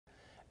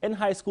In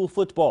high school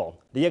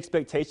football, the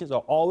expectations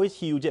are always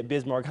huge at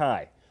Bismarck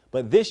High,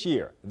 but this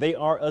year they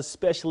are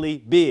especially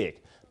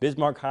big.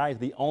 Bismarck High is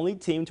the only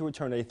team to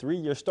return a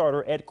 3-year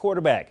starter at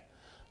quarterback.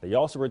 They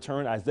also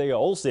return Isaiah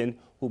Olson,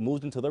 who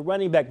moves into the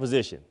running back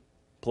position.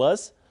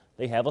 Plus,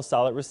 they have a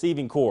solid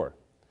receiving core.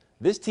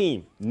 This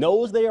team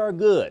knows they are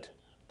good.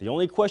 The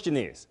only question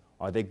is,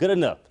 are they good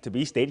enough to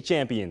be state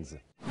champions?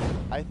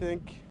 I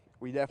think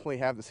we definitely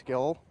have the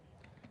skill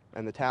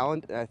and the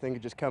talent, and I think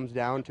it just comes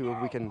down to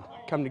if we can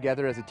come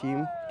together as a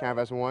team, kind of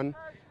as one,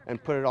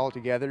 and put it all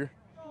together,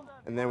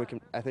 and then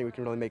I think we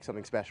can really make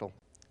something special.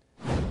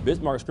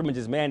 Bismarck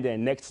scrimmages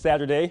Mandan next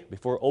Saturday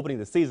before opening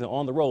the season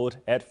on the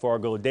road at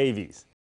Fargo Davies.